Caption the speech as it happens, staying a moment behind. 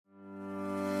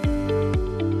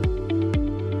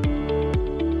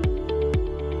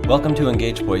Welcome to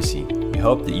Engage Boise. We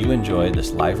hope that you enjoy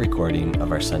this live recording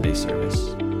of our Sunday service.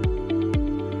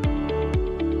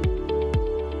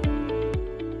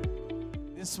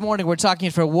 This morning we're talking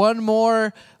for one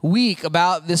more week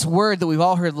about this word that we've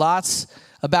all heard lots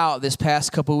about this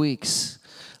past couple weeks.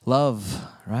 Love,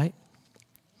 right?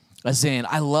 As in,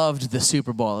 I loved the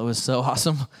Super Bowl. It was so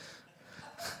awesome.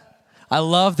 I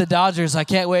love the Dodgers. I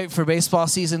can't wait for baseball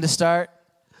season to start.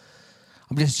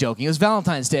 I'm just joking. It was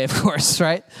Valentine's Day, of course,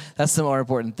 right? That's the more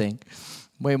important thing.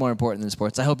 Way more important than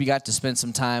sports. I hope you got to spend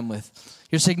some time with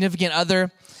your significant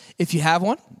other, if you have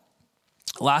one.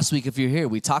 Last week, if you're here,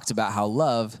 we talked about how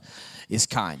love is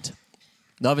kind.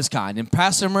 Love is kind. And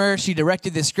Pastor Murr, she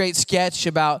directed this great sketch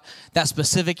about that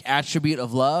specific attribute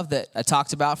of love that I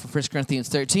talked about from 1 Corinthians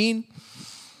 13.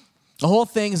 The whole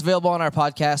thing is available on our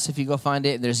podcast if you go find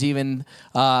it. There's even,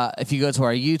 if you go to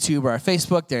our YouTube or our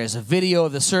Facebook, there's a video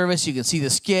of the service. You can see the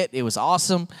skit. It was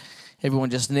awesome. Everyone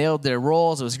just nailed their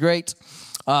roles. It was great.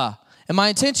 And my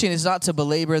intention is not to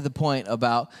belabor the point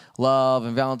about love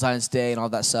and Valentine's Day and all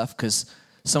that stuff, because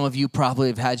some of you probably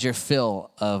have had your fill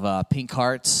of pink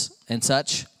hearts and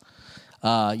such,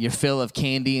 your fill of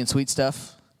candy and sweet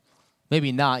stuff.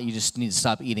 Maybe not. You just need to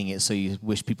stop eating it so you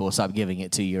wish people would stop giving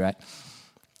it to you, right?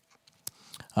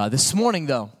 This morning,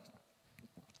 though,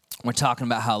 we're talking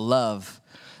about how love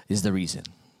is the reason.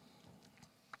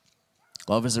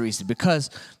 Love is the reason. Because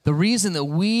the reason that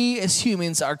we as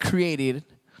humans are created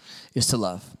is to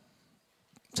love.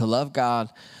 To love God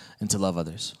and to love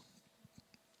others.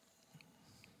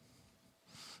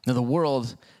 Now, the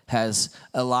world has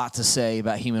a lot to say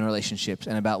about human relationships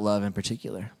and about love in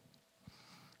particular.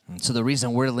 And so the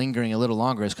reason we're lingering a little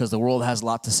longer is because the world has a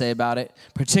lot to say about it,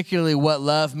 particularly what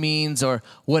love means or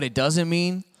what it doesn't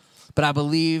mean. But I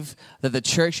believe that the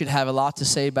church should have a lot to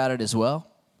say about it as well,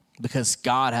 because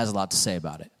God has a lot to say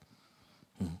about it.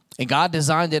 And God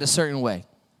designed it a certain way.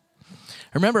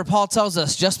 Remember, Paul tells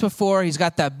us just before, he's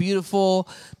got that beautiful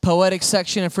poetic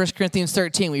section in 1 Corinthians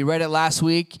 13. We read it last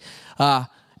week. And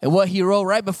what he wrote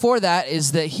right before that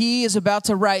is that he is about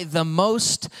to write the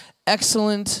most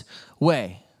excellent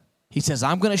way. He says,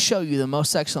 I'm going to show you the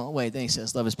most excellent way. Then he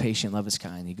says, love is patient, love is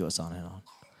kind. He goes on and on.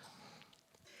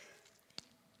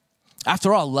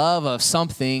 After all, love of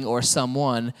something or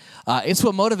someone, it's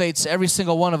what motivates every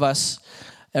single one of us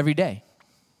every day.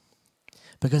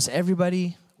 Because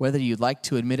everybody, whether you'd like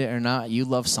to admit it or not, you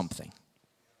love something.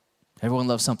 Everyone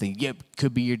loves something. It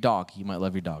could be your dog. You might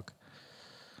love your dog.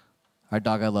 Our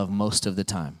dog I love most of the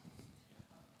time.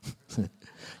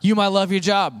 You might love your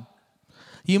job.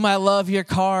 You might love your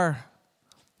car.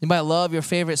 You might love your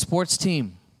favorite sports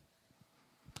team.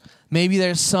 Maybe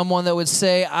there's someone that would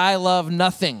say, I love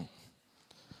nothing.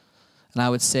 And I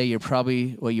would say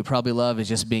what you probably love is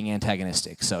just being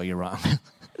antagonistic, so you're wrong.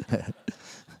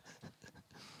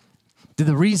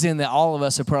 The reason that all of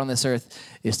us are put on this earth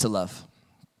is to love.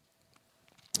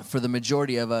 For the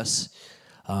majority of us,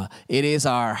 it is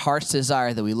our heart's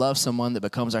desire that we love someone that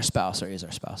becomes our spouse or is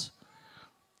our spouse.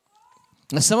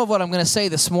 Now, some of what I'm going to say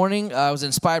this morning, I was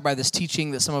inspired by this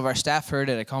teaching that some of our staff heard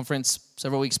at a conference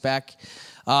several weeks back.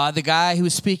 The guy who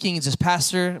was speaking is this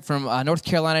pastor from North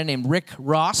Carolina named Rick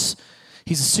Ross.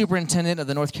 He's a superintendent of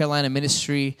the North Carolina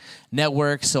Ministry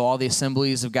Network, so all the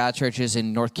Assemblies of God churches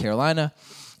in North Carolina.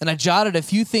 And I jotted a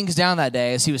few things down that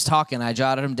day as he was talking. I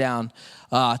jotted them down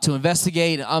to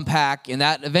investigate and unpack, and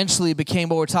that eventually became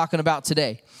what we're talking about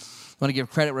today. I want to give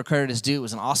credit where credit is due. It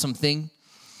was an awesome thing.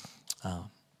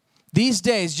 These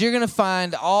days, you're going to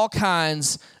find all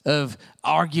kinds of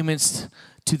arguments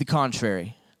to the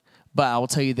contrary. But I will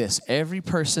tell you this. Every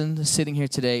person sitting here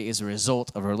today is a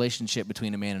result of a relationship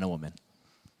between a man and a woman.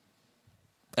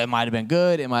 It might have been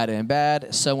good. It might have been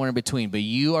bad. Somewhere in between. But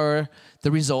you are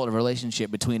the result of a relationship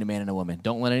between a man and a woman.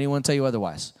 Don't let anyone tell you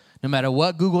otherwise. No matter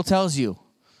what Google tells you.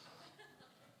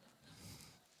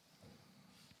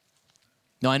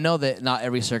 Now, I know that not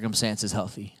every circumstance is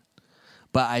healthy.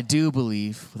 But I do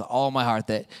believe with all my heart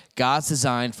that God's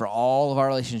design for all of our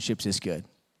relationships is good.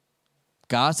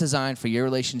 God's design for your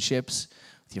relationships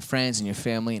with your friends and your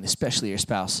family, and especially your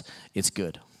spouse, it's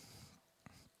good.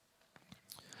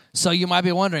 So you might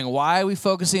be wondering, why are we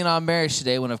focusing on marriage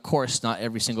today when, of course, not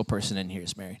every single person in here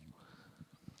is married?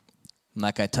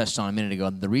 Like I touched on a minute ago,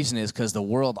 the reason is because the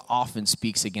world often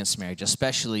speaks against marriage,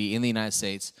 especially in the United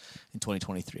States in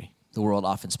 2023. The world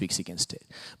often speaks against it.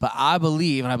 But I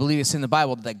believe, and I believe it's in the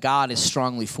Bible, that God is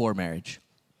strongly for marriage.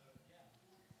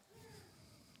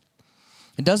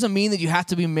 It doesn't mean that you have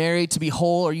to be married to be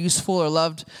whole or useful or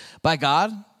loved by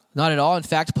God. Not at all. In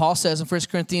fact, Paul says in 1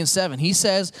 Corinthians 7, he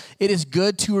says, it is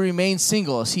good to remain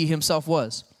single as he himself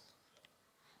was.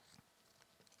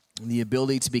 the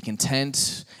ability to be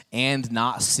content and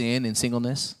not sin in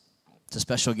singleness. It's a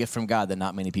special gift from God that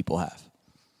not many people have.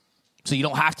 So you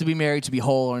don't have to be married to be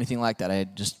whole or anything like that. I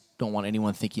just don't want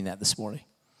anyone thinking that this morning.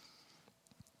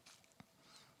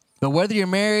 But whether you're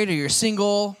married or you're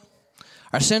single,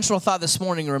 our central thought this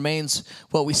morning remains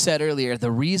what we said earlier.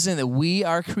 The reason that we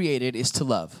are created is to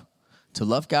love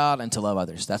God and to love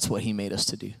others. That's what he made us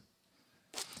to do.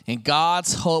 And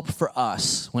God's hope for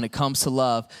us when it comes to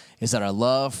love is that our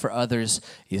love for others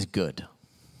is good.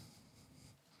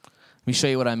 Let me show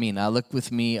you what I mean. Look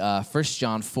with me, 1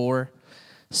 John 4,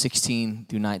 16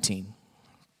 through 19.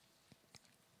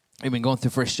 We've been going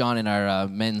through 1 John in our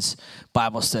men's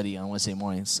Bible study on Wednesday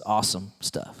mornings. Awesome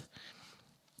stuff.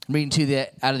 I'm reading to you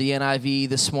out of the NIV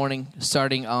this morning,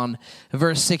 starting on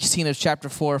verse 16 of chapter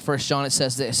 4 of 1 John. It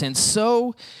says this, and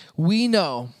so we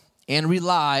know and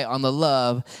rely on the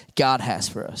love God has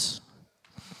for us.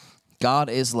 God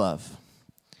is love.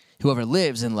 Whoever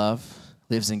lives in love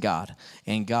lives in God,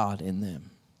 and God in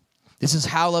them. This is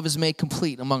how love is made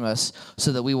complete among us,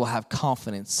 so that we will have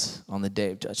confidence on the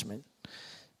day of judgment.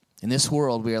 In this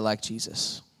world, we are like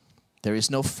Jesus. There is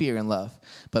no fear in love,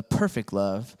 but perfect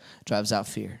love drives out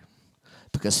fear,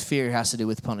 because fear has to do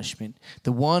with punishment.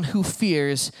 The one who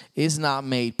fears is not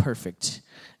made perfect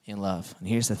in love. And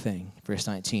here's the thing, verse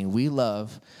 19, we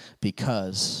love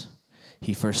because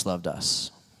he first loved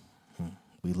us.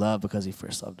 We love because he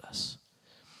first loved us.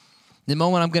 In the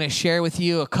moment, I'm going to share with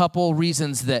you a couple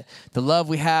reasons that the love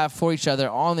we have for each other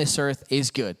on this earth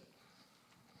is good.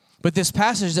 But this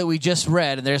passage that we just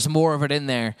read, and there's more of it in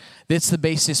there, that's the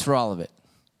basis for all of it.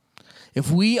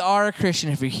 If we are a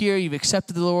Christian, if you're here, you've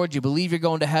accepted the Lord, you believe you're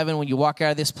going to heaven when you walk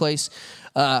out of this place,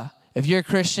 if you're a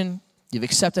Christian, you've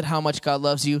accepted how much God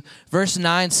loves you. Verse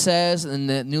 9 says, in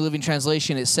the New Living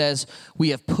Translation, it says, we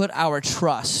have put our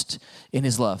trust in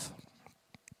his love.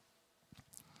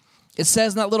 It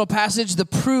says in that little passage, the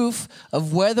proof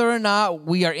of whether or not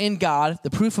we are in God, the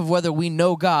proof of whether we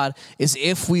know God, is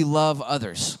if we love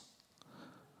others.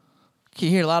 You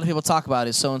hear a lot of people talk about,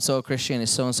 is so-and-so a Christian, is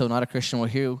so-and-so not a Christian? Well,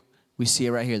 here we see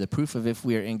it right here. The proof of if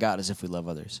we are in God is if we love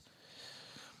others.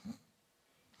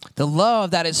 The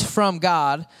love that is from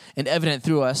God and evident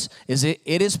through us, it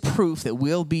is proof that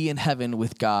we'll be in heaven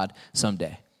with God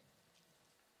someday.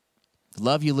 The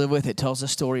love you live with, it tells a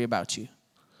story about you.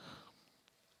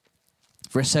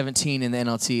 Verse 17 in the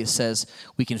NLT, it says,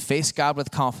 we can face God with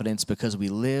confidence because we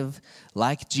live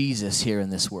like Jesus here in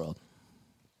this world.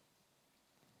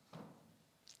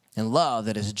 And love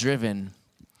that is driven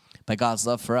by God's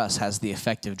love for us has the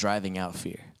effect of driving out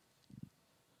fear.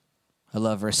 I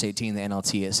love verse 18, the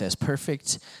NLT. It says,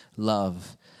 perfect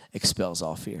love expels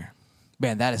all fear.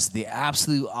 Man, that is the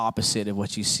absolute opposite of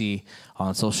what you see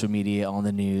on social media, on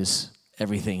the news,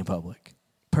 everything in public.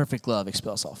 Perfect love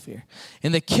expels all fear.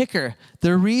 And the kicker,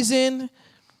 the reason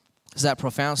is that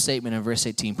profound statement in verse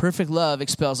 18. Perfect love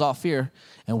expels all fear,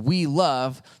 and we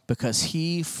love because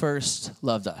he first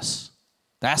loved us.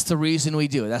 That's the reason we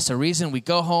do it. That's the reason we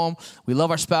go home. We love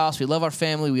our spouse. We love our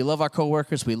family. We love our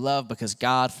coworkers. We love because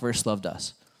God first loved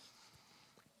us.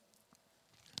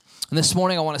 And this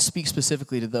morning, I want to speak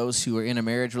specifically to those who are in a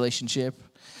marriage relationship.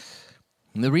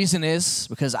 And the reason is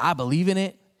because I believe in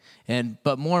it.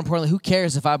 But more importantly, who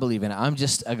cares if I believe in it? I'm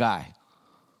just a guy.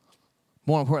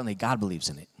 More importantly, God believes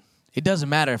in it. It doesn't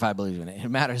matter if I believe in it. It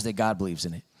matters that God believes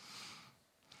in it.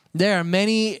 There are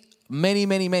many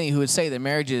who would say that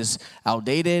marriage is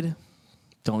outdated,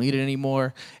 don't need it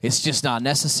anymore, it's just not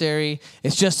necessary,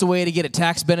 it's just a way to get a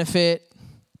tax benefit,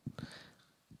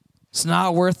 it's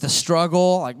not worth the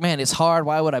struggle, like, man, it's hard,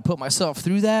 why would I put myself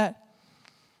through that?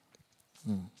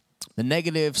 The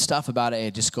negative stuff about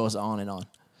it just goes on and on.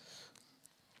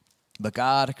 But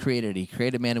God created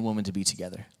man and woman to be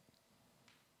together.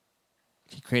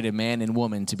 He created man and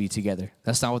woman to be together.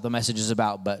 That's not what the message is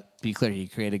about, but be clear, he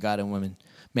created God and woman,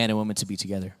 man and woman to be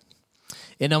together.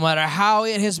 And no matter how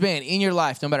it has been in your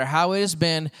life, no matter how it has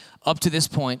been up to this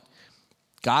point,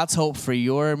 God's hope for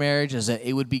your marriage is that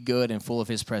it would be good and full of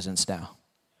his presence now.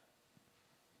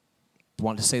 I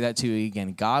want to say that to you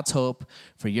again. God's hope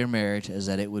for your marriage is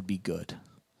that it would be good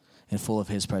and full of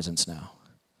his presence now.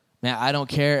 Man, I don't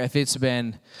care if it's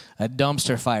been a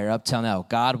dumpster fire up till now.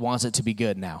 God wants it to be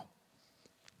good now.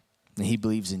 And he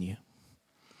believes in you.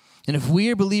 And if we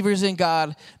are believers in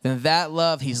God, then that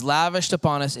love he's lavished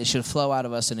upon us, it should flow out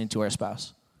of us and into our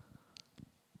spouse.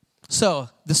 So,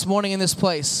 this morning in this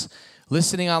place,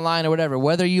 listening online or whatever,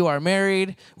 whether you are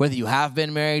married, whether you have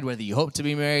been married, whether you hope to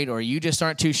be married, or you just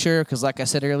aren't too sure, because like I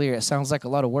said earlier, it sounds like a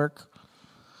lot of work.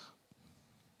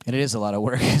 And it is a lot of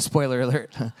work. Spoiler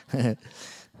alert.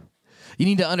 You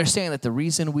need to understand that the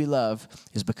reason we love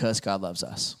is because God loves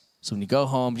us. So when you go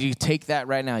home, you take that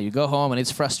right now. You go home and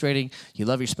it's frustrating. You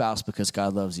love your spouse because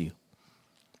God loves you.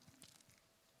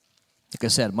 Like I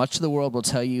said, much of the world will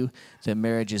tell you that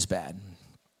marriage is bad.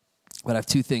 But I have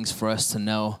two things for us to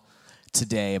know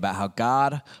today about how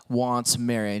God wants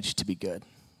marriage to be good.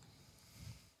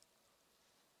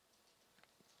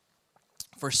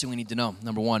 First thing we need to know,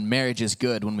 number one, marriage is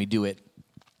good when we do it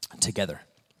together.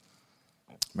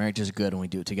 Marriage is good when we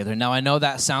do it together. Now, I know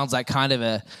that sounds like kind of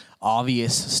an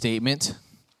obvious statement.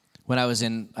 When I was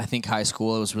in, I think, high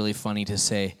school, it was really funny to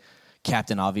say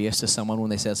Captain Obvious to someone when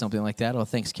they said something like that. Oh,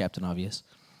 thanks, Captain Obvious.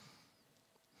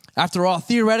 After all,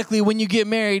 theoretically, when you get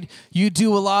married, you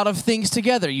do a lot of things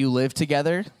together. You live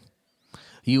together.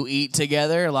 You eat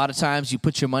together. A lot of times you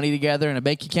put your money together in a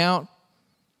bank account.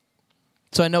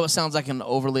 So I know it sounds like an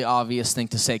overly obvious thing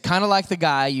to say. Kind of like the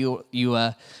guy, you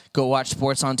go watch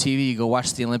sports on TV, you go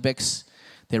watch the Olympics.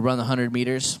 They run the 100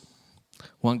 meters.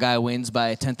 One guy wins by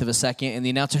a tenth of a second, and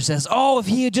the announcer says, oh, if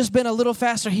he had just been a little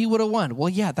faster, he would have won. Well,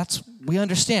 yeah, we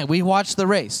understand. We watched the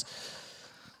race.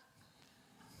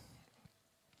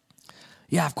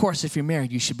 Yeah, of course, if you're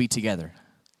married, you should be together.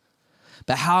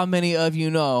 But how many of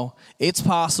you know it's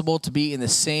possible to be in the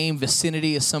same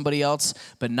vicinity as somebody else,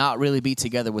 but not really be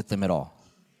together with them at all?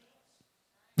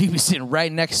 You can be sitting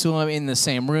right next to them in the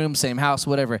same room, same house,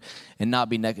 whatever, and not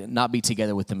be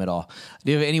together with them at all.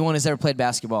 Do anyone has ever played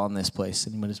basketball in this place?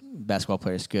 Anyone who's basketball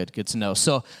players? Good to know.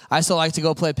 So I still like to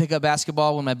go play pickup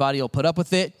basketball when my body will put up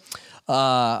with it.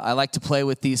 I like to play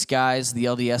with these guys, the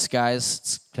LDS guys.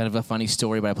 It's kind of a funny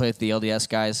story, but I play with the LDS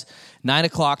guys. 9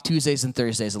 o'clock, Tuesdays and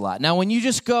Thursdays a lot. Now, when you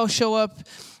just show up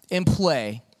and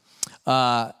play,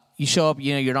 you show up,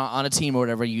 you're not on a team or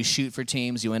whatever. You shoot for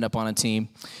teams. You end up on a team.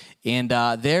 And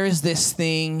there is this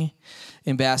thing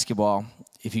in basketball,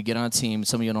 if you get on a team,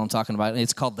 some of you know what I'm talking about, and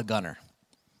it's called the gunner.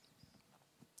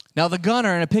 Now, the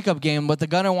gunner in a pickup game, what the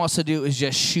gunner wants to do is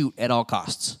just shoot at all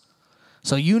costs.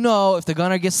 So if the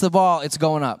gunner gets the ball, it's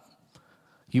going up.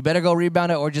 You better go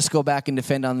rebound it or just go back and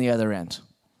defend on the other end.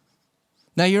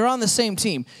 Now, you're on the same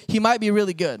team. He might be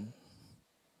really good.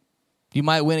 You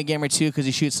might win a game or two because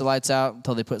he shoots the lights out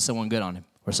until they put someone good on him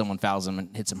or someone fouls him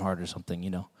and hits him hard or something,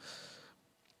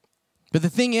 But the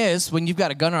thing is, when you've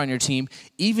got a gunner on your team,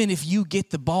 even if you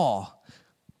get the ball,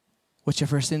 what's your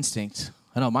first instinct?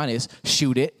 I know mine is,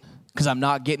 shoot it, because I'm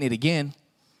not getting it again.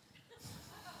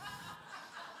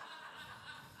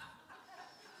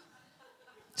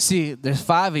 See, there's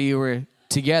 5 of you who are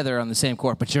together on the same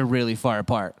court, but you're really far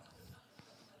apart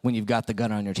when you've got the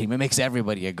gunner on your team. It makes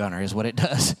everybody a gunner is what it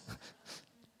does.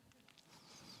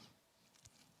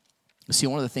 See,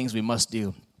 one of the things we must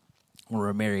do when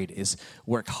we're married is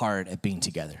work hard at being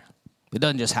together. It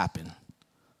doesn't just happen.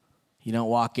 You don't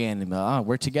walk in and be, oh,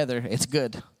 we're together. It's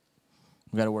good.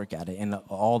 We've got to work at it. And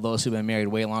all those who've been married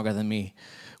way longer than me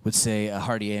would say a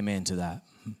hearty amen to that.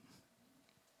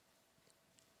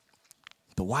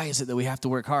 But why is it that we have to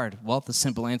work hard? Well, the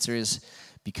simple answer is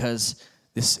because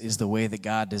this is the way that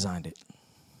God designed it.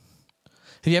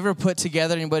 Have you ever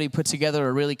anybody put together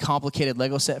a really complicated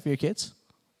Lego set for your kids?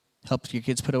 Help your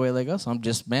kids put away Legos?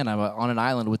 I'm on an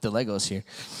island with the Legos here.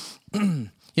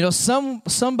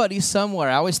 Somebody somewhere,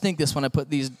 I always think this when I put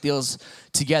these deals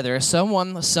together,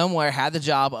 someone somewhere had the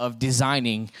job of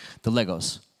designing the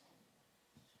Legos.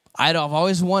 I've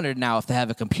always wondered now if they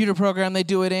have a computer program they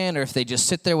do it in or if they just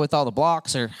sit there with all the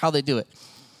blocks or how they do it.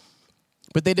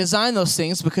 But they design those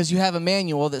things because you have a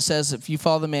manual that says if you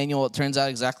follow the manual, it turns out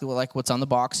exactly like what's on the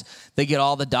box. They get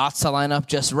all the dots to line up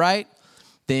just right.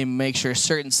 They make sure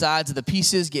certain sides of the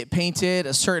pieces get painted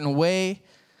a certain way.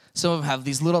 Some of them have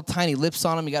these little tiny lips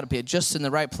on them. You got to be just in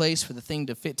the right place for the thing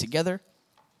to fit together.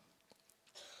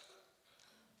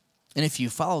 And if you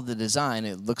follow the design,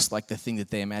 it looks like the thing that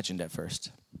they imagined at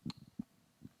first.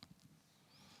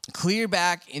 Clear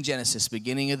back in Genesis,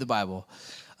 beginning of the Bible,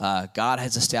 God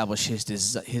has established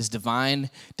his divine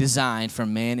design for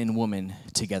man and woman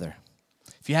together.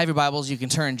 If you have your Bibles, you can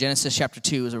turn. Genesis chapter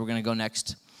 2 is where we're going to go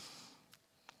next.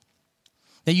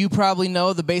 Now, you probably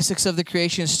know the basics of the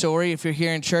creation story if you're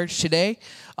here in church today.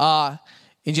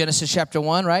 In Genesis chapter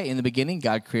 1, right? In the beginning,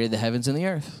 God created the heavens and the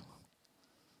earth.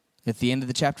 At the end of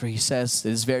the chapter, he says,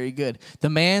 it is very good. The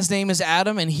man's name is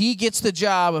Adam, and he gets the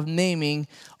job of naming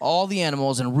all the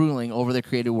animals and ruling over the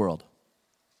created world.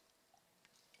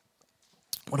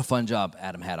 What a fun job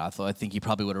Adam had. I think he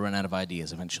probably would have run out of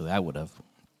ideas eventually. I would have.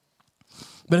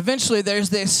 But eventually, there's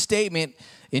this statement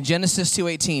in Genesis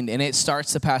 2:18, and it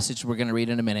starts the passage we're going to read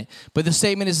in a minute. But the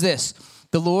statement is this: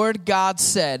 the Lord God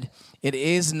said, it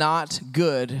is not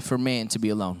good for man to be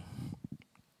alone.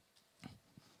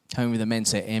 How many of the men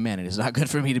say, amen, it is not good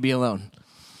for me to be alone?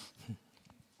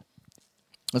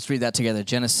 Let's read that together.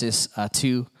 Genesis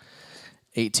 2,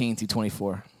 18 through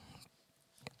 24.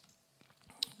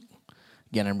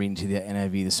 Again, I'm reading to the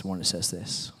NIV this morning. It says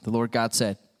this. The Lord God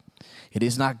said, "It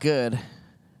is not good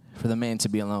for the man to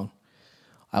be alone.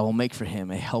 I will make for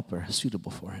him a helper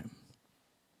suitable for him."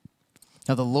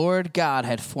 Now the Lord God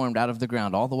had formed out of the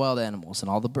ground all the wild animals and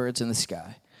all the birds in the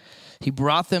sky. He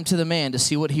brought them to the man to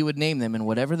see what he would name them, and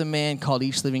whatever the man called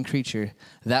each living creature,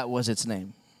 that was its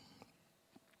name.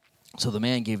 So the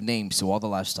man gave names to all the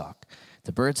livestock,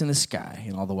 the birds in the sky,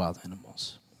 and all the wild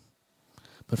animals.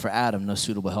 But for Adam, no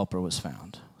suitable helper was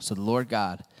found. So the Lord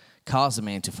God caused the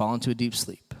man to fall into a deep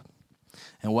sleep.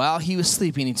 And while he was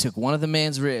sleeping, he took one of the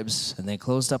man's ribs and then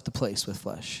closed up the place with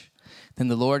flesh. Then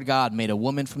the Lord God made a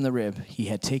woman from the rib he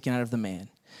had taken out of the man,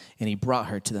 and he brought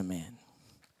her to the man.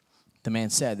 The man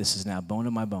said, "This is now bone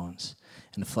of my bones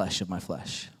and flesh of my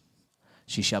flesh.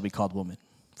 She shall be called woman,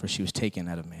 for she was taken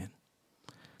out of man.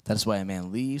 That is why a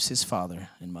man leaves his father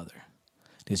and mother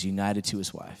and is united to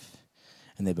his wife,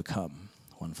 and they become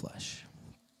one flesh."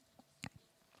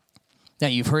 Now,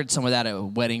 you've heard some of that at a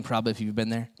wedding, probably, if you've been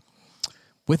there.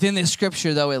 Within this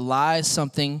scripture, though, it lies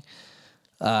something,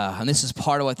 and this is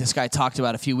part of what this guy talked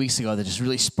about a few weeks ago that just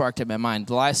really sparked at my mind.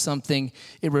 It lies something,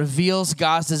 it reveals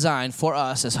God's design for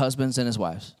us as husbands and as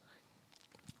wives.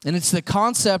 And it's the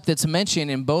concept that's mentioned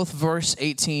in both verse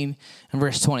 18 and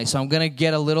verse 20. So I'm going to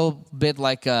get a little bit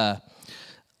like a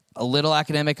little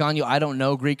academic on you. I don't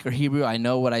know Greek or Hebrew. I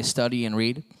know what I study and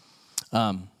read.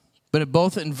 But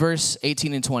both in verse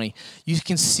 18 and 20, you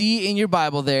can see in your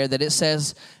Bible there that it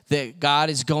says that God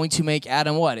is going to make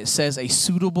Adam what? It says a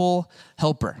suitable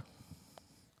helper.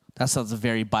 That sounds a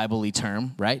very Bible-y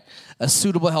term, right? A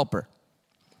suitable helper.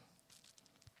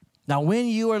 Now, when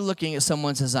you are looking at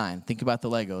someone's design, think about the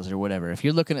Legos or whatever. If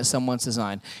you're looking at someone's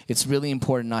design, it's really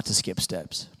important not to skip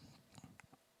steps.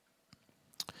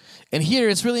 And here,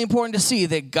 it's really important to see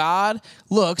that God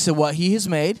looks at what he has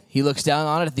made. He looks down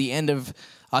on it at the end of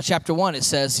chapter 1. It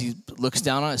says he looks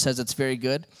down on it. It says it's very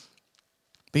good.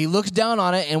 But he looks down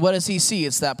on it, and what does he see?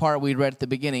 It's that part we read at the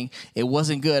beginning. It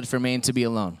wasn't good for man to be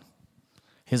alone.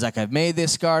 He's like, I've made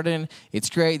this garden. It's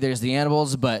great. There's the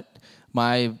animals, but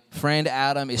my friend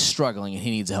Adam is struggling, and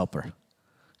he needs a helper.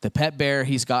 The pet bear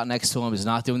he's got next to him is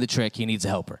not doing the trick. He needs a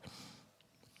helper.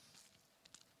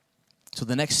 So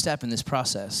the next step in this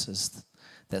process is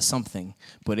that something,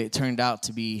 but it turned out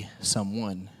to be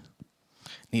someone,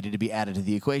 needed to be added to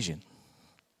the equation.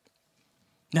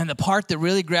 Now, the part that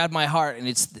really grabbed my heart, and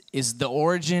is the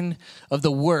origin of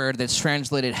the word that's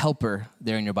translated helper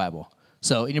there in your Bible.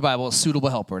 So in your Bible, suitable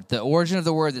helper. The origin of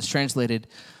the word that's translated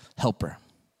helper.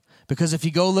 Because if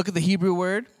you go look at the Hebrew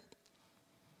word,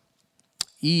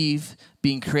 Eve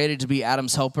being created to be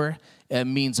Adam's helper, it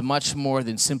means much more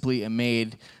than simply a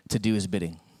maid to do his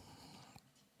bidding.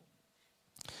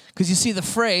 Because you see the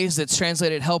phrase that's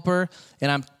translated helper,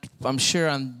 and I'm sure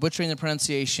I'm butchering the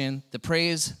pronunciation. The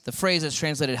phrase that's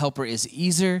translated helper is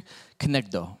Ezer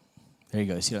Kenegdo. There you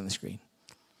go. You see it on the screen.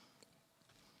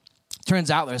 Turns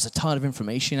out there's a ton of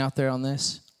information out there on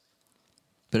this.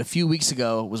 But a few weeks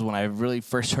ago was when I really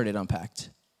first heard it unpacked.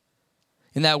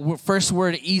 And that first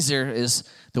word, Ezer, is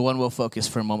the one we'll focus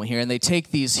for a moment here. And they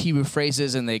take these Hebrew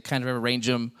phrases and they kind of arrange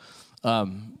them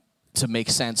to make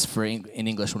sense in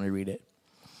English when we read it.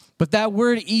 But that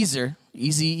word Ezer,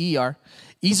 E-Z-E-R,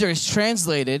 Ezer is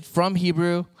translated from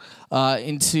Hebrew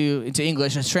into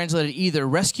English. It's translated either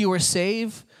rescue or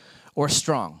save or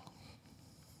strong.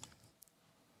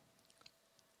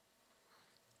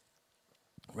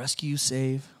 Rescue,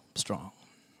 save, strong.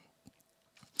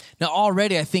 Now,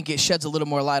 already I think it sheds a little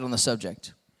more light on the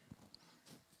subject.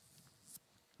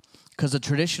 Because the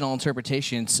traditional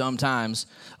interpretation sometimes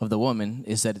of the woman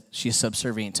is that she's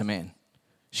subservient to man.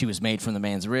 She was made from the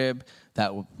man's rib.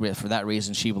 For that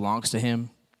reason, she belongs to him.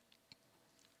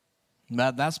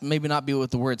 That's maybe not be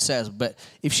what the word says, but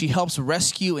if she helps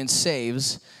rescue and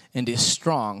saves and is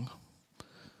strong,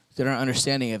 then our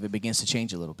understanding of it begins to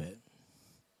change a little bit.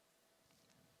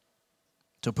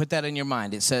 So put that in your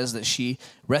mind. It says that she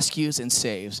rescues and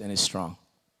saves and is strong.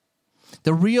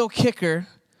 The real kicker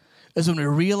is when we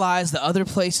realize the other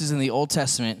places in the Old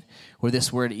Testament where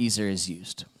this word Ezer is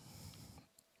used.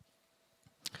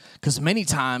 Because many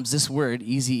times this word,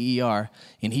 E-Z-E-R,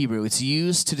 in Hebrew, it's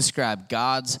used to describe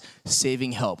God's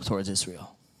saving help towards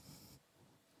Israel.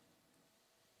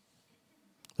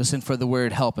 Listen for the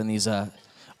word help in these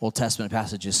Old Testament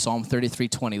passages. Psalm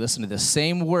 33:20. Listen to this.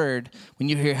 Same word, when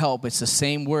you hear help, it's the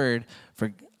same word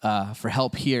for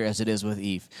help here as it is with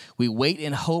Eve. We wait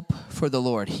in hope for the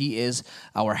Lord. He is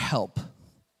our help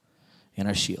and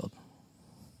our shield.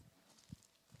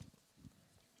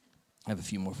 have a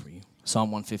few more for you.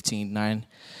 Psalm 115, 9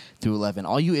 through 11.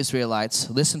 All you Israelites,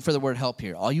 listen for the word help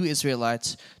here. All you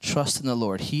Israelites, trust in the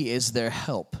Lord. He is their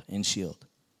help and shield.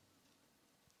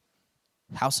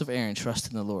 House of Aaron, trust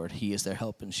in the Lord. He is their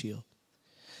help and shield.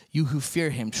 You who fear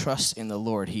him, trust in the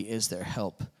Lord. He is their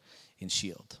help and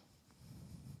shield.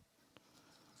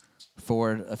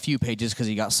 Forward a few pages because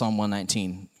you got Psalm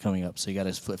 119 coming up, so you got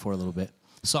to flip forward a little bit.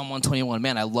 Psalm 121,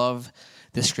 man, I love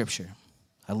this scripture.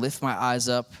 I lift my eyes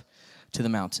up to the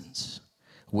mountains.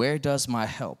 Where does my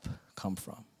help come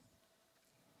from?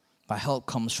 My help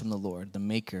comes from the Lord, the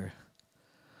maker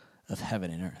of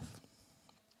heaven and earth.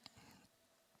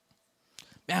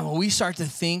 Man, when we start to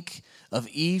think of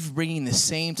Eve bringing the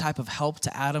same type of help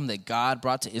to Adam that God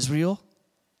brought to Israel,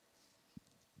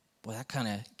 boy, that kind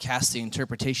of casts the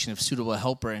interpretation of suitable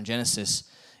helper in Genesis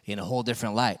in a whole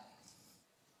different light.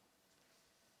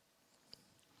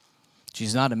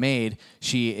 She's not a maid.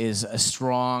 She is a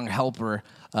strong helper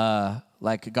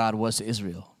like God was to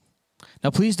Israel.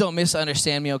 Now, please don't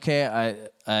misunderstand me, okay?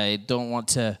 I don't want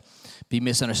to be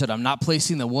misunderstood. I'm not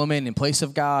placing the woman in place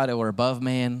of God or above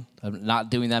man. I'm not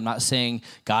doing that. I'm not saying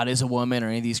God is a woman or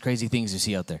any of these crazy things you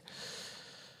see out there.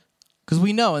 Because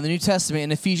we know in the New Testament,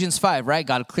 in Ephesians 5, right,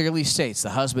 God clearly states the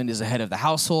husband is the head of the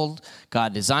household.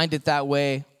 God designed it that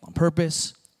way on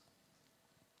purpose.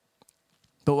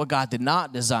 But what God did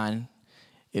not design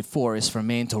it for is for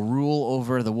man to rule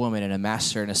over the woman in a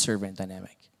master and a servant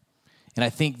dynamic. And I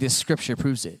think this scripture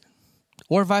proves it.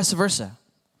 Or vice versa.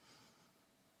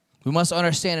 We must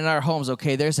understand in our homes,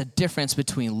 okay, there's a difference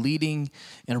between leading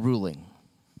and ruling.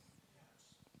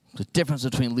 There's a difference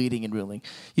between leading and ruling.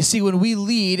 You see, when we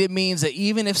lead, it means that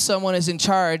even if someone is in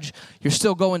charge, you're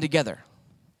still going together.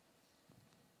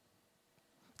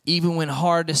 Even when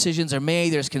hard decisions are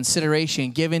made, there's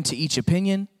consideration given to each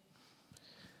opinion.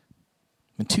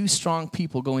 And two strong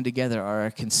people going together are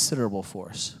a considerable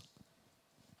force.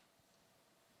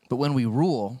 But when we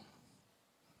rule,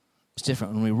 it's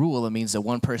different. When we rule, it means that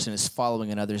one person is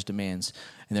following another's demands,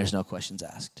 and there's no questions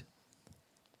asked.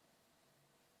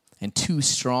 And two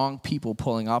strong people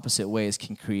pulling opposite ways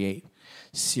can create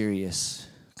serious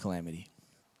calamity.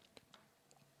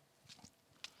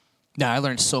 Now, I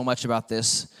learned so much about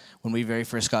this when we very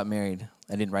first got married.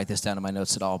 I didn't write this down in my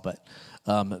notes at all, but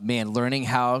learning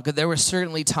how, because there were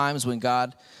certainly times when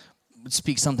God would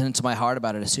speak something into my heart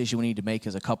about a decision we need to make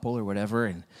as a couple or whatever,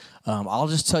 and I'll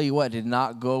just tell you what, it did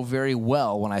not go very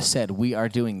well when I said, we are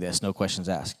doing this, no questions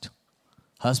asked.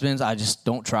 Husbands, I just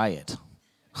don't try it.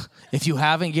 If you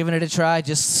haven't given it a try,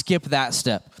 just skip that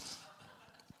step.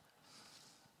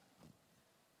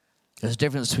 There's a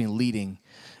difference between leading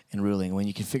and ruling. When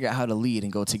you can figure out how to lead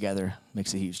and go together, it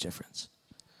makes a huge difference.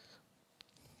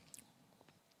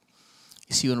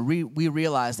 You see, when we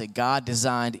realize that God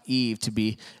designed Eve to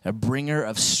be a bringer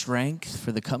of strength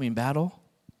for the coming battle,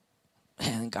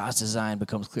 and God's design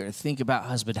becomes clear. Think about,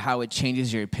 husband, how it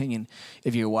changes your opinion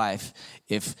of your wife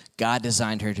if God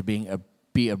designed her to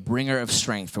be a bringer of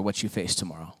strength for what you face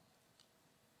tomorrow.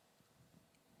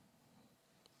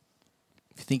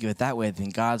 If you think of it that way, then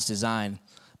God's design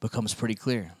becomes pretty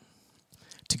clear.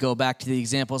 To go back to the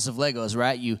examples of Legos,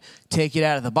 right? You take it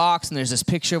out of the box and there's this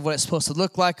picture of what it's supposed to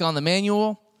look like on the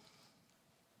manual.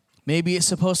 Maybe it's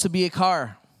supposed to be a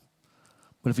car.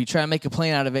 But if you try to make a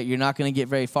plane out of it, you're not going to get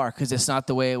very far because it's not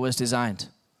the way it was designed.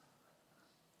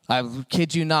 I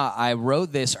kid you not, I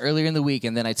wrote this earlier in the week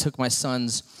and then I took my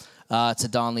sons to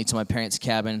Donley, to my parents'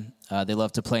 cabin. They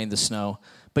love to play in the snow.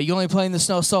 But you only play in the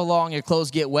snow so long, your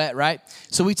clothes get wet, right?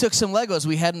 So we took some Legos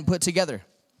we hadn't put together.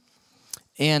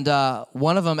 And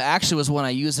one of them actually was one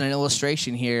I used in an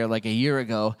illustration here like a year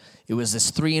ago. It was this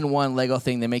 3-in-1 Lego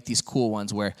thing. They make these cool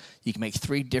ones where you can make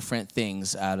 3 different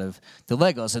things out of the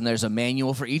Legos. And there's a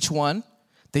manual for each one.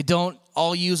 They don't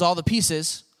all use all the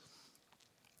pieces.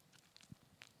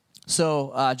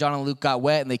 So John and Luke got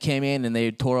wet, and they came in, and they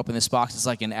tore open this box. It's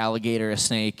like an alligator, a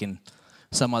snake, and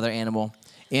some other animal.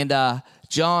 And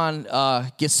John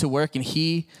gets to work, and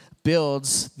he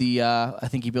builds I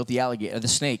think he built the alligator, the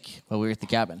snake, while we were at the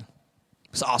cabin.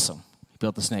 It was awesome. He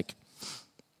built the snake.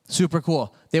 Super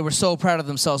cool. They were so proud of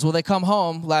themselves. Well, they come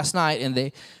home last night, and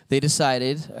they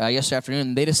decided, yesterday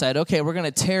afternoon, they decided, okay, we're going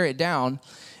to tear it down,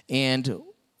 and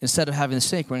instead of having the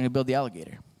snake, we're going to build the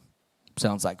alligator.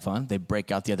 Sounds like fun. They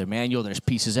break out the other manual. There's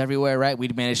pieces everywhere, right? We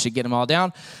managed to get them all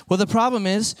down. Well, the problem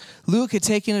is Luke had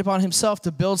taken it upon himself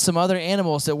to build some other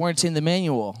animals that weren't in the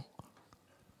manual.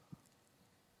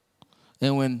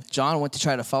 And when John went to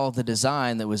try to follow the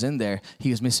design that was in there,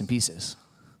 he was missing pieces.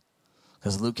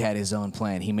 Because Luke had his own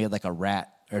plan. He made like a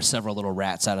rat or several little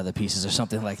rats out of the pieces or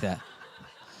something like that.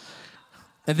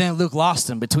 And then Luke lost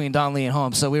him between Don Lee and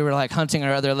home, so we were like hunting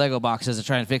our other Lego boxes to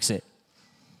try and fix it.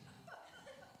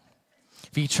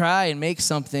 If you try and make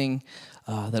something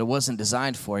that it wasn't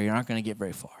designed for, you're not going to get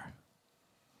very far.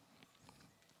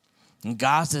 And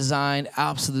God's design,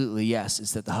 absolutely, yes,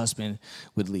 is that the husband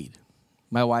would lead.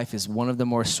 My wife is one of the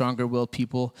more stronger-willed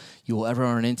people you will ever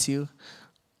run into.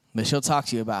 But she'll talk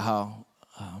to you about how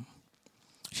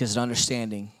she has an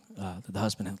understanding that the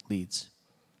husband leads.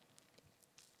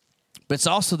 But it's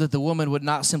also that the woman would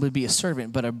not simply be a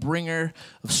servant, but a bringer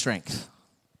of strength.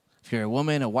 If you're a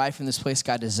woman, a wife in this place,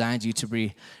 God designed you to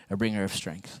be a bringer of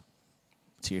strength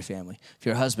to your family. If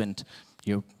you're a husband,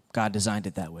 God designed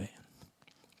it that way.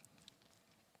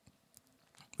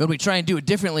 But we try and do it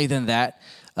differently than that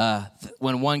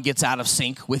when one gets out of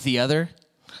sync with the other,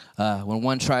 when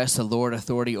one tries to lord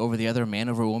authority over the other, man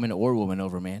over woman or woman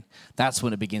over man, that's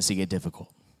when it begins to get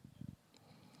difficult.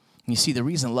 And you see, the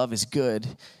reason love is good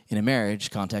in a marriage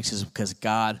context is because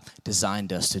God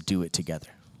designed us to do it together.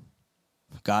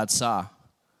 God saw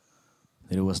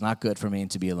that it was not good for man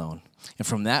to be alone. And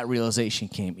from that realization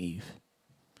came Eve.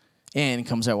 And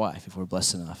comes our wife, if we're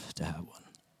blessed enough to have one.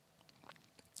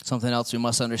 Something else we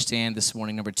must understand this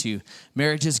morning, number 2.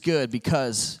 Marriage is good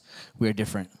because we are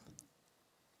different.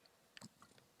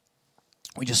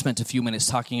 We just spent a few minutes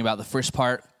talking about the first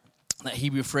part, that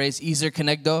Hebrew phrase, ezer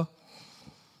kenegdo.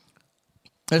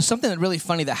 There's something really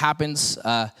funny that happens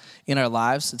in our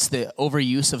lives. It's the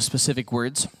overuse of specific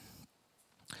words.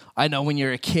 I know when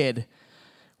you're a kid,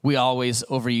 we always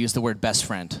overuse the word best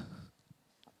friend.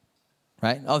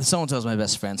 Right? Oh, so-and-so is my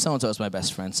best friend. So-and-so is my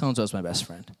best friend. So-and-so is my best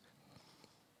friend.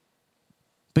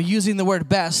 But using the word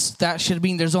best, that should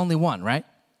mean there's only one, right?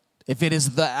 If it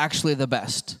is actually the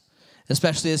best.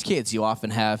 Especially as kids, you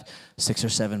often have 6 or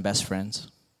 7 best friends.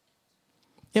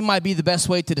 It might be the best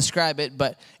way to describe it,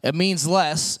 but it means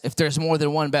less if there's more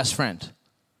than one best friend.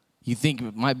 You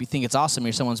might think it's awesome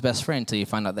you're someone's best friend until you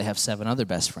find out they have 7 other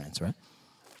best friends, right?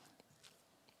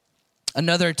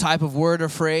 Another type of word or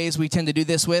phrase we tend to do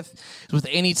this with is with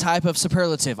any type of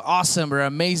superlative, awesome or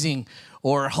amazing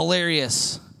or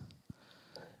hilarious.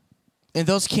 And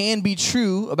those can be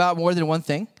true about more than one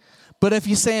thing, but if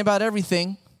you say about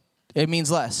everything, it means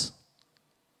less.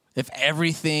 If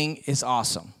everything is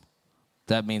awesome,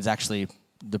 that means actually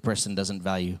the person doesn't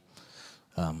value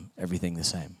everything the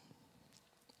same.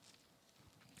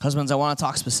 Husbands, I want to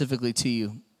talk specifically to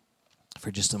you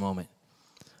for just a moment.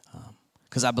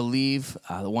 Because I believe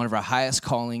that one of our highest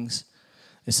callings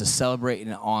is to celebrate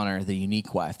and honor the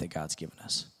unique wife that God's given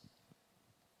us.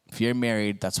 If you're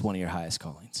married, that's one of your highest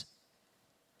callings.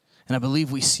 And I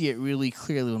believe we see it really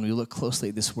clearly when we look closely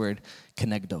at this word,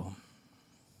 kenegdo.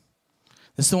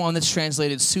 This is the one that's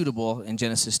translated suitable in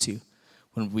Genesis 2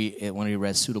 when we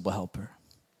read suitable helper.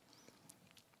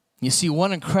 You see,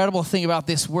 one incredible thing about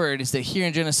this word is that here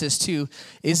in Genesis 2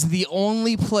 is the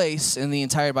only place in the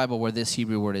entire Bible where this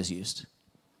Hebrew word is used.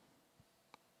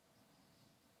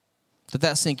 Let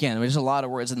that sink in. There's a lot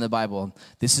of words in the Bible.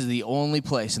 This is the only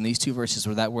place in these 2 verses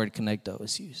where that word kenegdo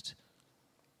is used.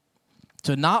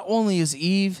 So not only is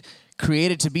Eve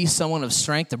created to be someone of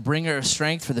strength, a bringer of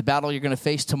strength for the battle you're going to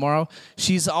face tomorrow,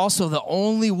 she's also the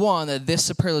only one that this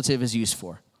superlative is used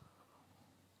for.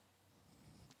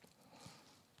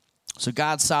 So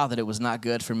God saw that it was not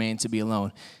good for man to be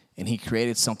alone, and he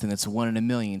created something that's 1 in a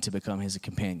million to become his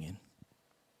companion.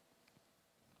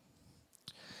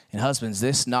 And husbands,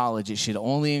 this knowledge, it should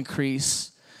only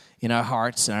increase in our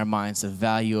hearts and our minds the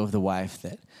value of the wife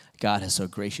that God has so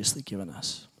graciously given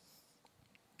us.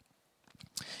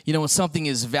 You know, when something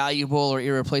is valuable or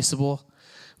irreplaceable,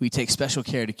 we take special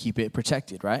care to keep it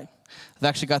protected, right? I've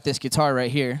actually got this guitar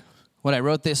right here. When I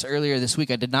wrote this earlier this week,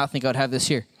 I did not think I would have this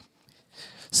here.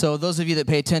 So those of you that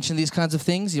pay attention to these kinds of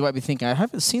things, you might be thinking, I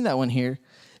haven't seen that one here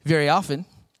very often.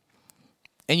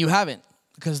 And you haven't,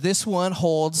 because this one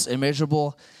holds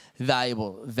immeasurable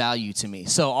value to me.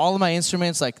 So all of my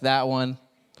instruments, like that one,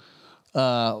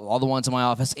 all the ones in my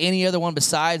office, any other one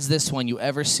besides this one you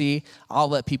ever see, I'll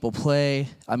let people play.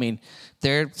 I mean,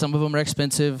 some of them are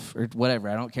expensive or whatever.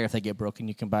 I don't care if they get broken.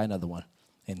 You can buy another one,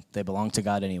 and they belong to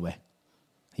God anyway.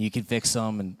 You can fix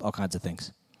them and all kinds of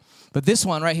things. But this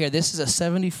one right here, this is a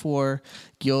 74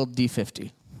 Guild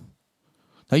D50.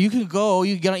 Now you can get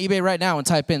on eBay right now and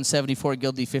type in 74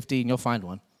 Guild D50 and you'll find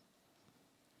one.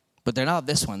 But they're not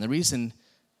this one. The reason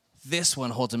this one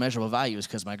holds immeasurable value is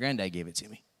because my granddad gave it to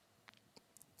me.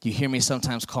 You hear me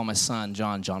sometimes call my son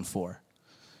John 4.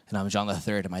 And I'm John the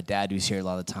 3rd, and my dad, who's here a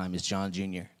lot of the time, is John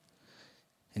Jr.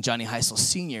 And Johnny Heisel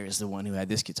Sr. is the one who had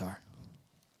this guitar.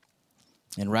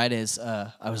 And right as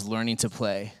I was learning to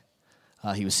play,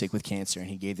 he was sick with cancer, and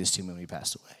he gave this to me when he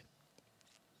passed away.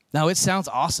 Now, it sounds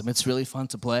awesome. It's really fun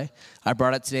to play. I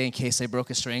brought it today in case I broke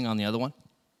a string on the other one.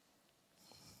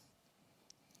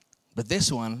 But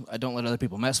this one, I don't let other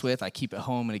people mess with. I keep it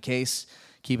home in a case,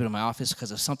 keep it in my office,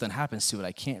 because if something happens to it,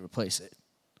 I can't replace it.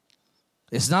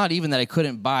 It's not even that I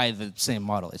couldn't buy the same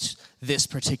model. It's this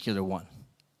particular one.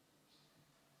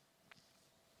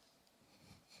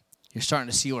 You're starting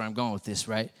to see where I'm going with this,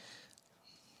 right?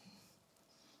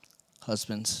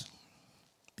 Husbands,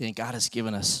 God has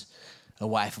given us a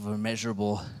wife of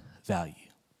immeasurable value.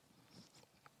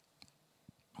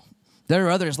 There are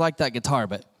others like that guitar,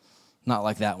 but not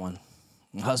like that one.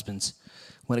 And husbands,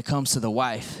 when it comes to the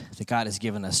wife that God has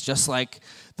given us, just like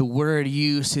the word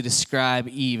used to describe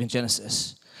Eve in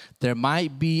Genesis, there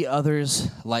might be others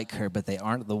like her, but they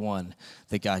aren't the one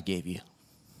that God gave you.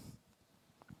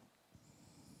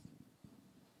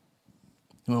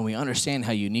 And when we understand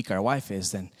how unique our wife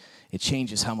is, then it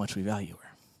changes how much we value her.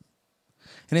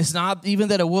 And it's not even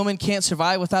that a woman can't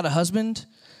survive without a husband,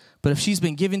 but if she's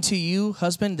been given to you,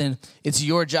 husband, then it's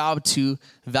your job to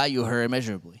value her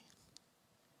immeasurably.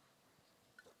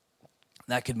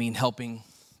 That could mean helping,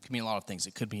 could mean a lot of things.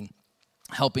 It could mean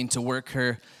helping to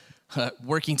working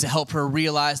to help her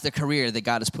realize the career that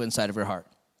God has put inside of her heart.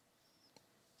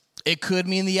 It could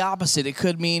mean the opposite. It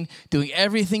could mean doing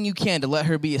everything you can to let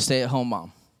her be a stay-at-home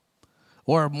mom.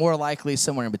 Or more likely,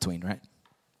 somewhere in between, right?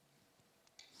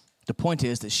 The point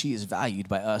is that she is valued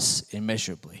by us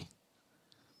immeasurably.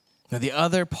 Now, the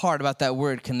other part about that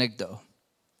word, kenegdo,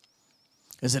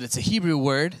 is that it's a Hebrew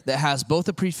word that has both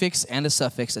a prefix and a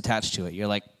suffix attached to it. You're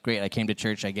like, great, I came to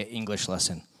church, I get English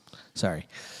lesson. Sorry,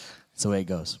 that's the way it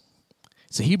goes.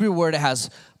 It's a Hebrew word that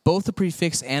has both a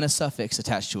prefix and a suffix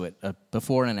attached to it,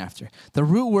 before and after. The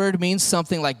root word means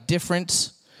something like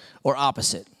different or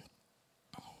opposite.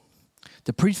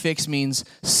 The prefix means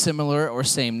similar or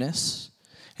sameness.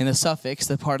 And the suffix,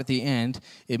 the part at the end,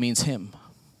 it means him.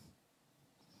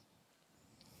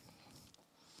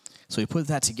 So we put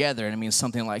that together, and it means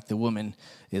something like the woman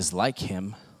is like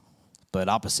him, but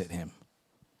opposite him.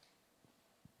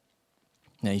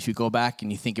 Now, if you go back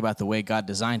and you think about the way God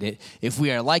designed it, if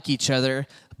we are like each other,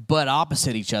 but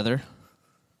opposite each other,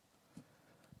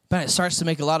 then it starts to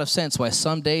make a lot of sense why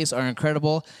some days are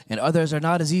incredible and others are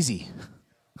not as easy.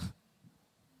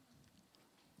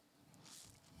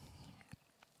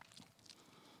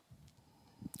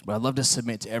 But I'd love to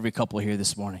submit to every couple here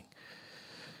this morning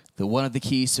that one of the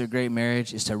keys to a great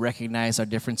marriage is to recognize our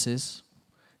differences,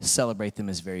 celebrate them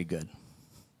as very good.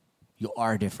 You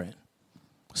are different.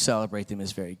 Celebrate them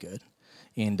as very good.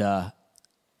 And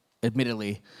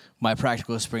admittedly, my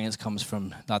practical experience comes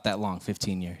from not that long,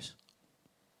 15 years.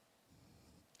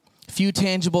 Few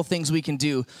tangible things we can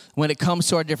do when it comes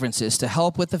to our differences to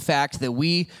help with the fact that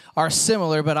we are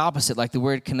similar but opposite, like the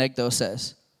word kenegdo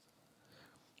says.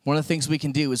 One of the things we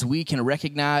can do is we can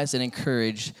recognize and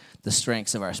encourage the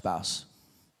strengths of our spouse.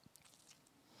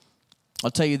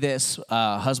 I'll tell you this,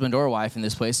 husband or wife in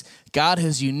this place, God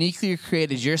has uniquely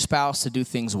created your spouse to do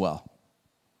things well.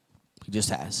 He just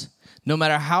has. No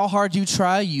matter how hard you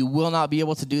try, you will not be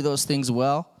able to do those things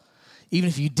well. Even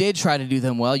if you did try to do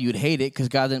them well, you'd hate it because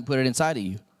God didn't put it inside of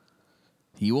you.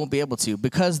 You won't be able to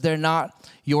because they're not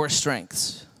your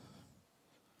strengths.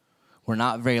 We're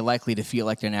not very likely to feel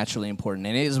like they're naturally important.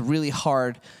 And it is really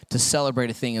hard to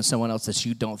celebrate a thing in someone else that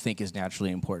you don't think is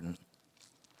naturally important.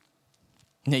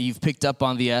 Now, you've picked up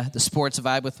on the sports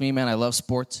vibe with me, man. I love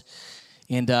sports.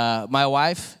 And my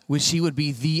wife, she would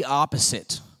be the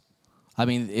opposite. I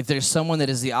mean, if there's someone that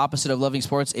is the opposite of loving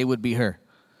sports, it would be her.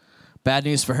 Bad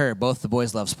news for her. Both the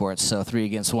boys love sports, so 3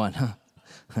 against 1.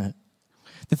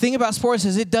 The thing about sports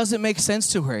is it doesn't make sense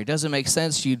to her. It doesn't make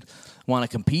sense you'd want to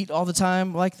compete all the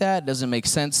time like that. It doesn't make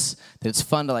sense that it's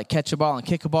fun to like catch a ball and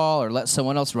kick a ball or let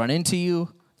someone else run into you.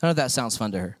 None of that sounds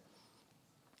fun to her.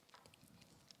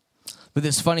 But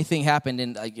this funny thing happened,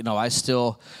 and I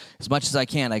still, as much as I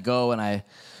can, I go and I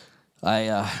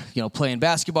play in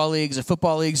basketball leagues or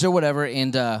football leagues or whatever.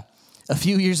 And a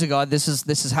few years ago, this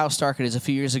is how stark it is. A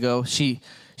few years ago, she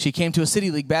came to a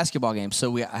city league basketball game.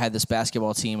 So I had this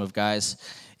basketball team of guys,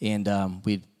 and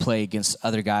we'd play against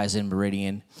other guys in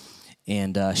Meridian.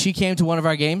 And she came to one of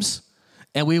our games,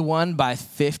 and we won by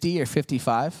 50 or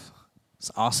 55.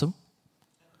 It's awesome.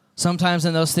 Sometimes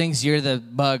in those things, you're the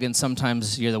bug, and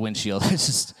sometimes you're the windshield. It's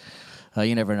just,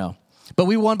 you never know. But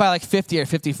we won by like 50 or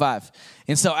 55.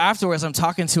 And so afterwards, I'm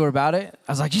talking to her about it.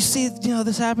 I was like, you see,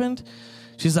 this happened?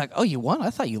 She's like, oh, you won? I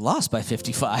thought you lost by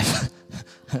 55.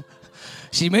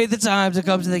 She made the time to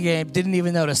come to the game, didn't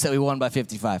even notice that we won by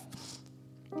 55.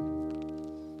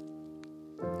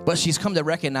 But she's come to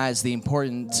recognize the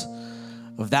importance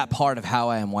of that part of how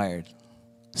I am wired.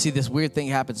 See, this weird thing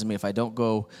happens to me. If I don't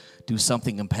go do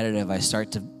something competitive, I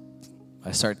start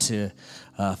to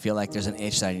feel like there's an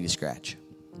itch that I need to scratch.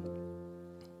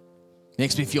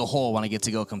 Makes me feel whole when I get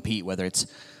to go compete, whether it's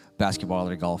basketball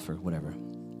or golf or whatever.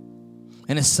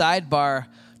 And a sidebar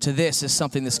to this is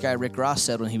something this guy Rick Ross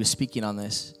said when he was speaking on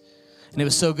this. And it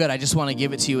was so good, I just want to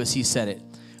give it to you as he said it.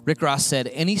 Rick Ross said,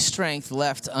 any strength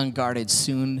left unguarded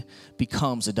soon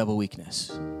becomes a double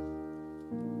weakness.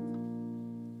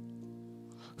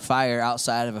 Fire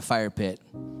outside of a fire pit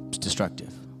is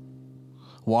destructive.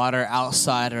 Water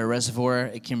outside of a reservoir,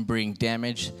 it can bring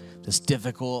damage that's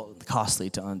difficult,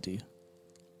 costly to undo.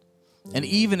 And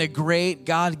even a great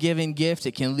God-given gift,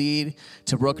 it can lead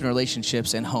to broken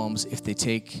relationships and homes if they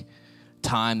take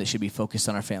time that should be focused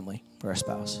on our family or our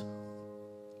spouse.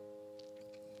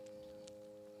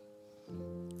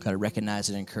 Got to recognize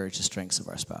and encourage the strengths of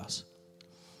our spouse.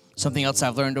 Something else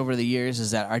I've learned over the years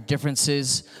is that our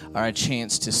differences are a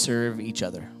chance to serve each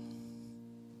other.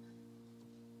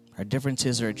 Our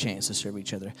differences are a chance to serve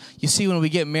each other. You see, when we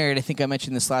get married, I think I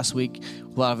mentioned this last week,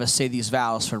 a lot of us say these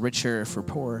vows for richer, for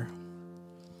poorer,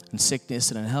 in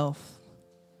sickness and in health.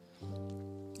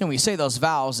 And when you say those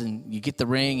vows and you get the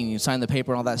ring and you sign the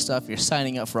paper and all that stuff, you're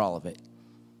signing up for all of it.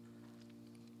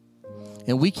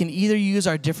 And we can either use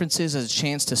our differences as a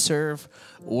chance to serve,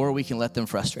 or we can let them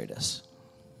frustrate us.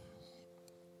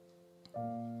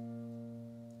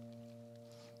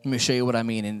 Let me show you what I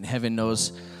mean, and heaven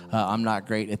knows I'm not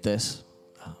great at this.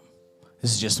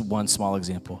 This is just one small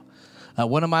example.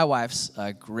 One of my wife's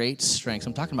great strengths,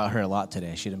 I'm talking about her a lot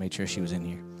today. I should have made sure she was in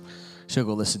here. She'll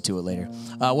go listen to it later.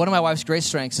 One of my wife's great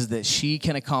strengths is that she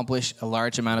can accomplish a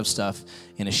large amount of stuff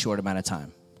in a short amount of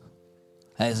time.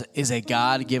 That is a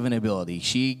God-given ability.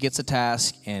 She gets a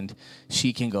task, and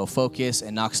she can go focus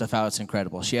and knock stuff out. It's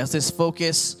incredible. She has this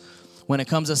focus when it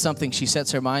comes to something she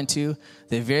sets her mind to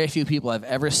that very few people I've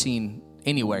ever seen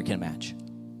anywhere can match.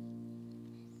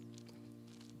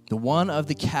 The one of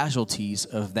the casualties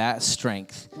of that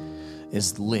strength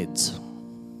is lids.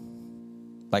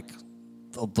 Like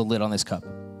the lid on this cup.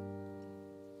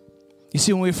 You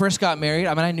see, when we first got married,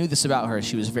 I knew this about her.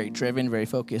 She was very driven, very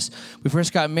focused. We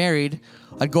first got married,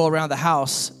 I'd go around the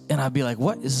house, and I'd be like,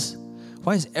 why is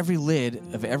every lid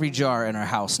of every jar in our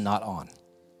house not on?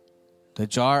 The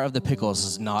jar of the pickles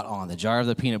is not on. The jar of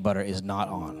the peanut butter is not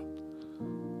on.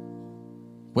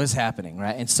 What's happening,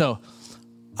 right? And so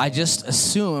I just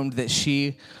assumed that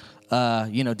she,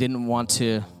 didn't want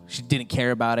to, she didn't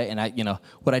care about it. And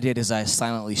what I did is I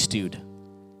silently stewed.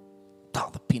 Oh,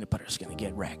 the peanut butter is going to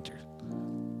get wrecked, or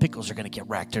pickles are going to get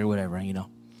wrecked, or whatever, And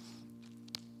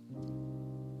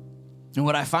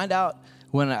what I find out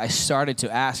when I started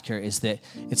to ask her is that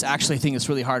it's actually a thing that's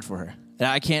really hard for her. And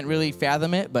I can't really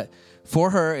fathom it, but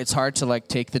for her, it's hard to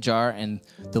take the jar and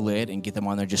the lid and get them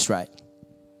on there just right.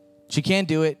 She can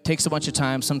do it, takes a bunch of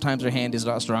time. Sometimes her hand is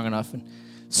not strong enough, and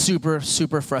super,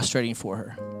 super frustrating for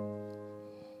her.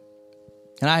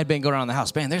 And I had been going around the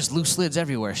house, man, there's loose lids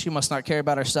everywhere. She must not care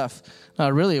about her stuff. No,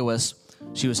 really it was,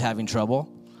 she was having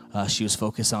trouble. She was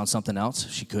focused on something else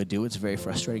she could do. It's very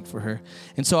frustrating for her.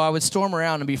 And so I would storm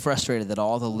around and be frustrated that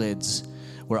all the lids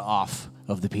were off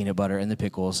of the peanut butter and the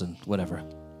pickles and whatever.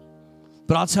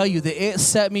 But I'll tell you that it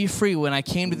set me free when I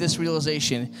came to this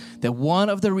realization that one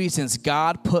of the reasons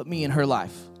God put me in her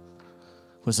life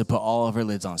was to put all of her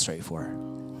lids on straight for her.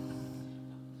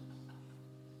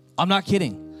 I'm not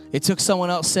kidding. It took someone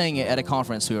else saying it at a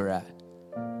conference we were at.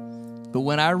 But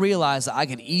when I realized that I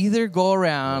could either go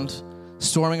around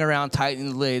storming around tightening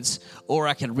the lids, or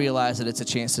I could realize that it's a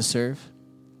chance to serve,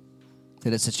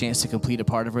 that it's a chance to complete a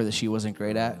part of her that she wasn't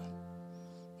great at,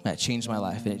 that changed my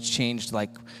life. And it changed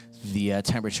the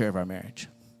temperature of our marriage.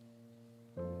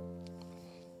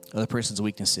 Other person's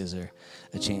weaknesses are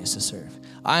a chance to serve.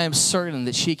 I am certain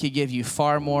that she could give you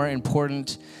far more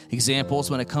important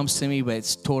examples when it comes to me, but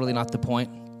it's totally not the point.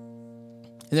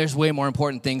 And there's way more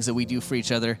important things that we do for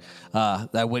each other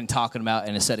that I wouldn't talk about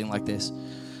in a setting like this.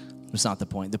 It's not the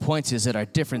point. The point is that our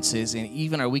differences and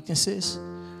even our weaknesses,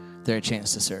 they're a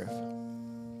chance to serve.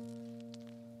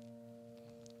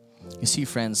 You see,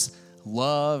 friends,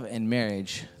 love and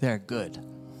marriage, they're good.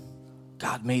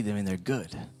 God made them and they're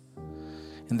good.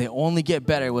 And they only get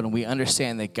better when we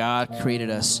understand that God created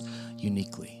us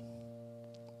uniquely.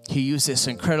 He used this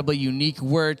incredibly unique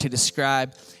word to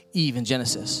describe Eve in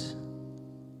Genesis.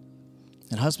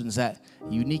 And husbands, that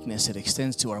uniqueness, it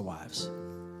extends to our wives.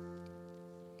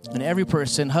 And every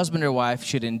person, husband or wife,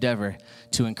 should endeavor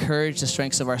to encourage the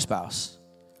strengths of our spouse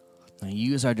and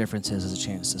use our differences as a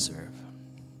chance to serve.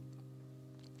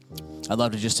 I'd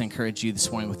love to just encourage you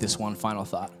this morning with this one final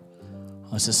thought.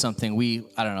 This is something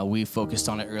we focused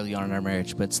on it early on in our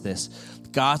marriage, but it's this.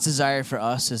 God's desire for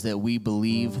us is that we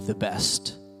believe the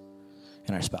best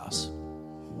in our spouse.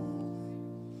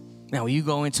 Now, when you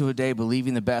go into a day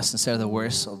believing the best instead of the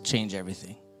worst, it'll change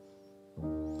everything.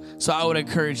 So I would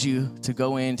encourage you to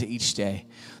go into each day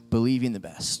believing the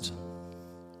best,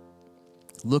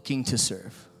 looking to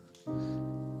serve.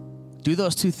 Do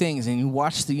those two things, and you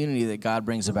watch the unity that God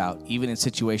brings about, even in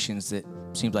situations that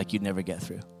seems like you'd never get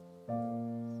through.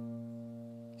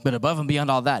 But above and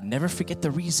beyond all that, never forget the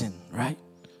reason, right?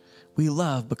 We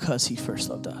love because he first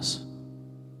loved us.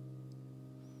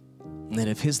 And that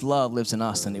if his love lives in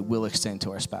us, then it will extend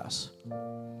to our spouse.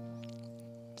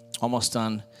 Almost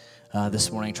done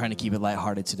this morning, trying to keep it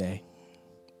lighthearted today.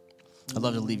 I'd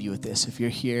love to leave you with this. If you're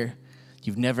here,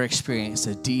 you've never experienced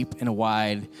a deep and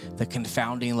wide, the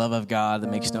confounding love of God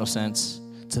that makes no sense,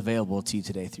 it's available to you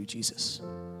today through Jesus.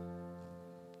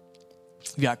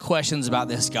 If you got questions about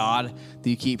this God that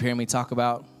you keep hearing me talk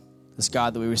about, this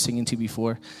God that we were singing to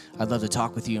before, I'd love to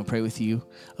talk with you and pray with you.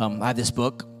 I have this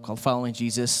book called Following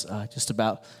Jesus, just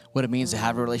about what it means to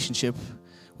have a relationship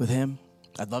with him.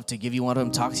 I'd love to give you one of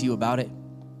them, talk to you about it.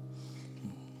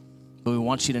 But we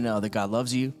want you to know that God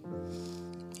loves you.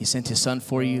 He sent his son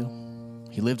for you.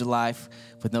 He lived a life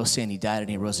with no sin. He died and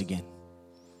he rose again.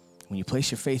 When you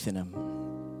place your faith in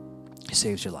him, he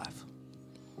saves your life.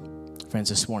 Friends,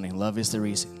 this morning, love is the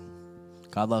reason.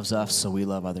 God loves us, so we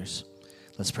love others.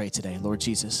 Let's pray today. Lord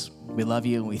Jesus, we love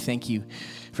you and we thank you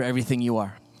for everything you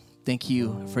are. Thank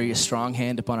you for your strong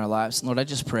hand upon our lives. Lord, I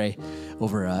just pray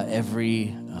over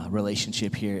every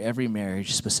relationship here, every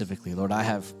marriage specifically. Lord, I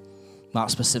have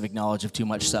not specific knowledge of too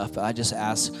much stuff, but I just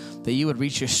ask that you would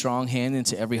reach your strong hand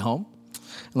into every home.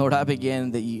 Lord, I ask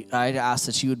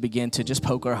that you would begin to just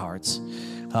poke our hearts.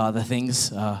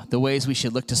 The ways we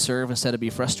should look to serve instead of be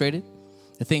frustrated.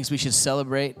 The things we should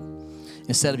celebrate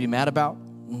instead of be mad about.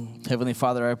 Heavenly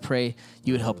Father, I pray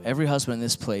you would help every husband in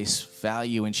this place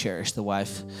value and cherish the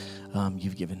wife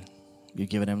you've given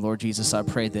him. Lord Jesus, I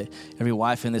pray that every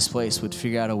wife in this place would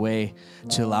figure out a way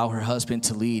to allow her husband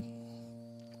to lead,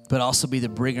 but also be the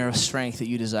bringer of strength that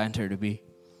you designed her to be.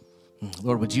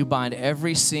 Lord, would you bind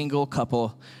every single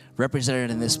couple represented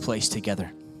in this place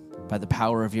together by the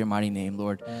power of your mighty name,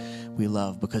 Lord. We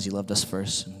love because you loved us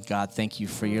first. And God, thank you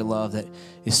for your love that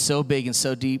is so big and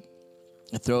so deep.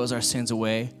 It throws our sins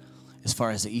away as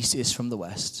far as the east is from the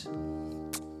west.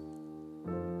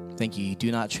 Thank you. You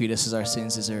do not treat us as our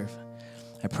sins deserve.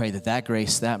 I pray that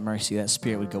grace, that mercy, that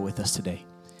spirit would go with us today.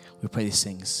 We pray these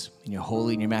things in your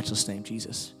holy and your matchless name,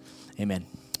 Jesus. Amen.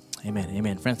 Amen.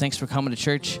 Amen. Friend, thanks for coming to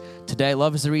church today.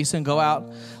 Love is the reason. Go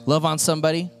out, love on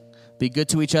somebody, be good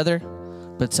to each other,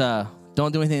 but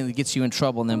don't do anything that gets you in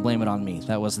trouble and then blame it on me.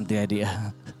 That wasn't the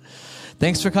idea.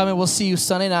 Thanks for coming. We'll see you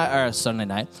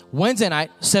Wednesday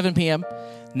night, 7 p.m.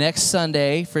 next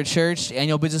Sunday for church.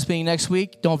 Annual business meeting next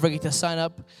week. Don't forget to sign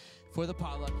up for the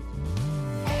potluck.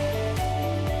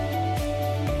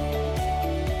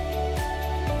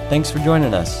 Thanks for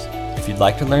joining us. If you'd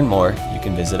like to learn more, you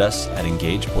can visit us at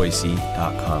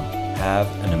engageboise.com. Have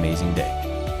an amazing day.